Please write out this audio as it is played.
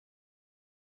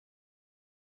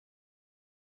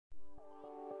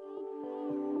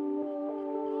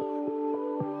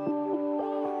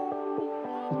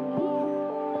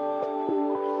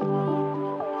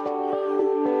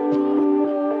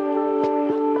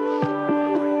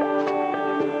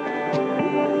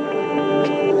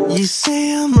You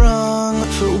say I'm wrong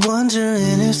for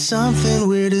wondering if something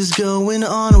weird is going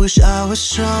on. Wish I was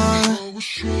strong,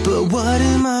 but what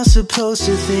am I supposed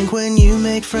to think when you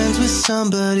make friends with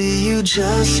somebody you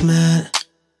just met?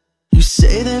 You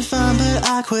say they're fine, but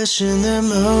I question their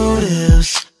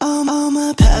motives. All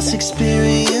my past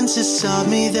experiences taught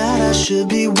me that I should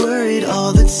be worried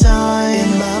all the time.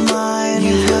 In my mind,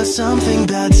 you've got something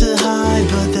bad to hide,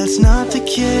 but that's not the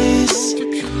case.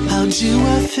 How do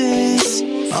I face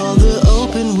all the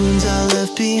open wounds I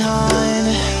left behind?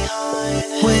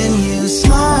 When you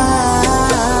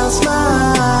smile,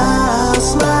 smile,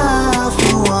 smile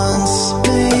for once,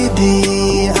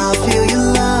 baby, I feel your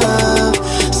love.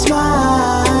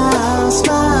 Smile,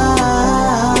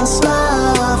 smile,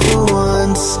 smile for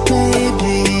once,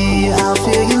 baby, I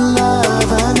feel your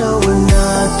love. I know we're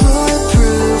not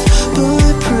bulletproof,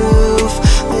 bulletproof.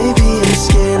 Maybe I'm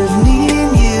scared of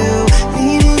needing you,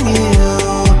 needing you.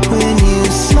 When you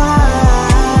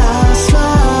smile,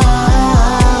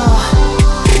 smile,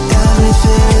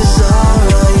 everything is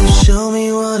alright. You show me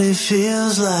what it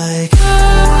feels like.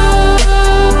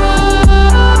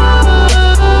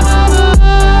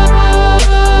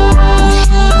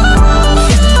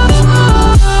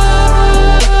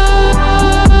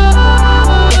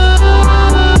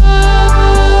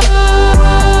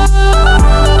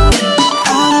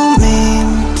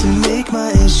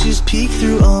 Peek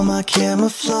through all my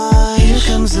camouflage. Here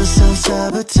comes the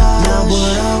self-sabotage. Not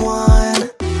what I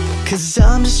want, 'cause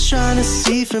I'm just trying to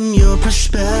see from your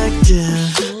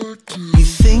perspective. You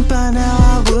think by now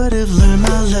I would have learned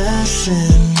my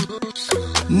lesson.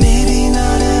 Maybe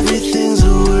not everything's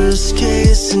a worst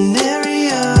case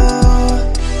scenario,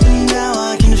 but now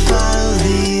I can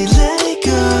finally let it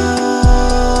go.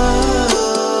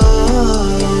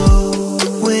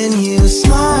 When you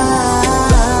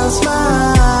smile,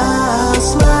 smile,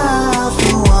 smile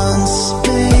for once,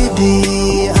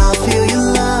 baby, I feel your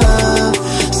love.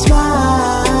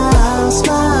 Smile,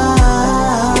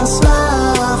 smile,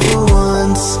 smile for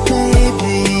once,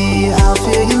 baby, I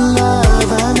feel your love.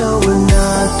 I know we're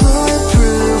not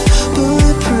bulletproof,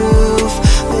 bulletproof.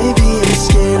 Maybe I'm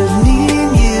scared of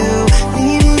needing you,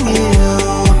 needing you.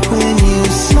 When you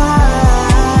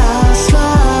smile,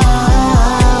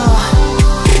 smile,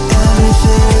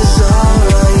 everything is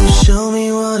alright. You show me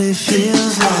what it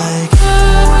feels like.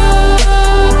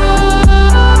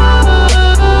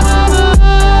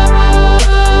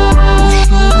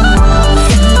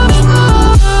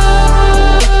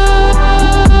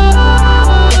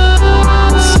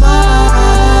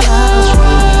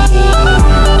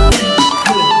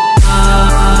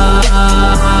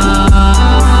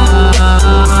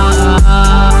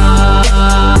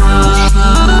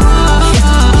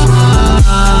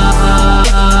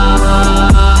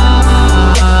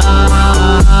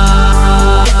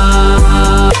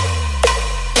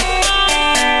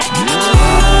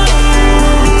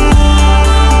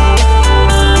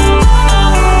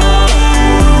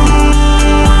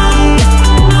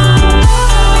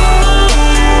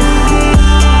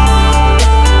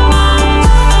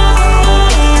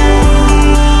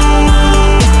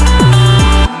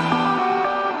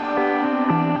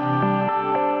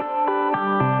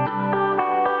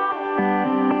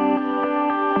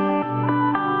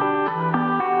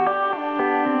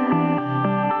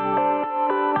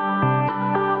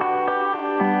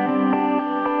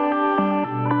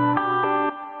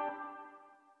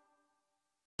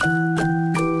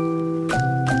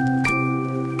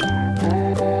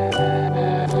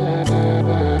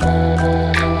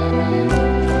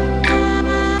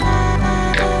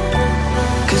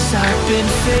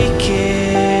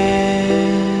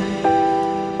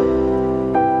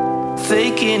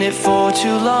 Faking it for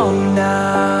too long now,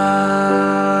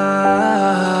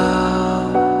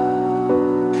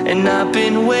 and I've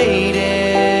been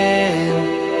waiting,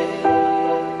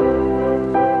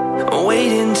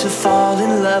 waiting to fall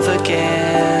in love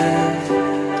again,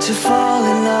 to fall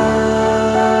in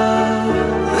love.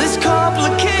 It's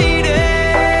complicated.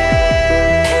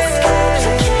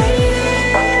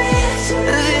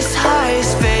 This high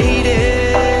is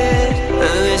faded.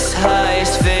 This high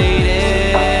is faded.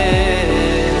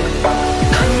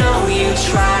 I know you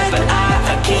tried, but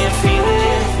I can't feel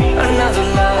it. Another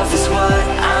love is what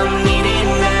I'm needing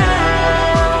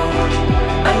now.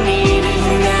 I need it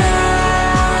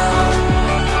now.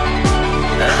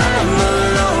 I'm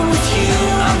alone with you.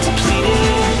 I'm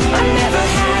depleted. I never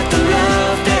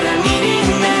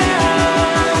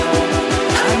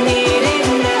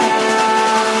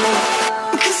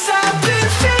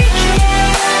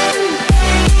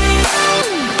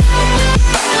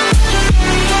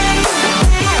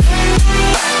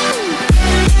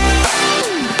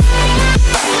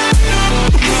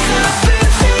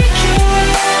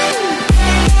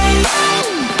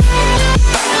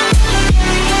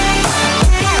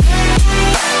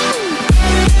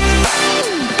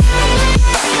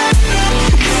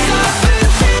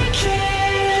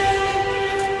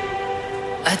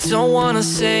don't wanna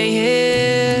say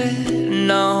it,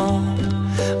 no,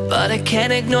 but I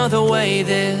can't ignore the way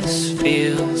this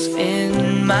feels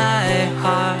in my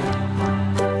heart.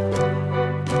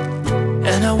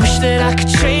 And I wish that I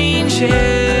could change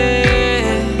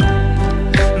it,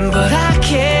 but I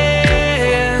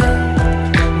can't,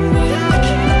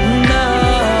 no,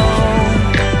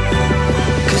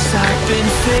 'cause I've been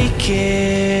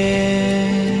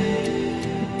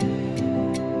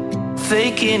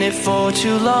faking it for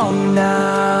too long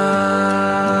now.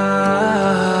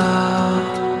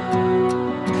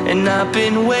 And I've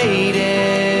been waiting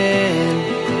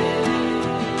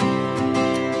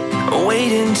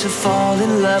to fall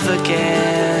in love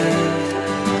again,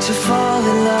 to fall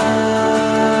in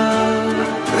love.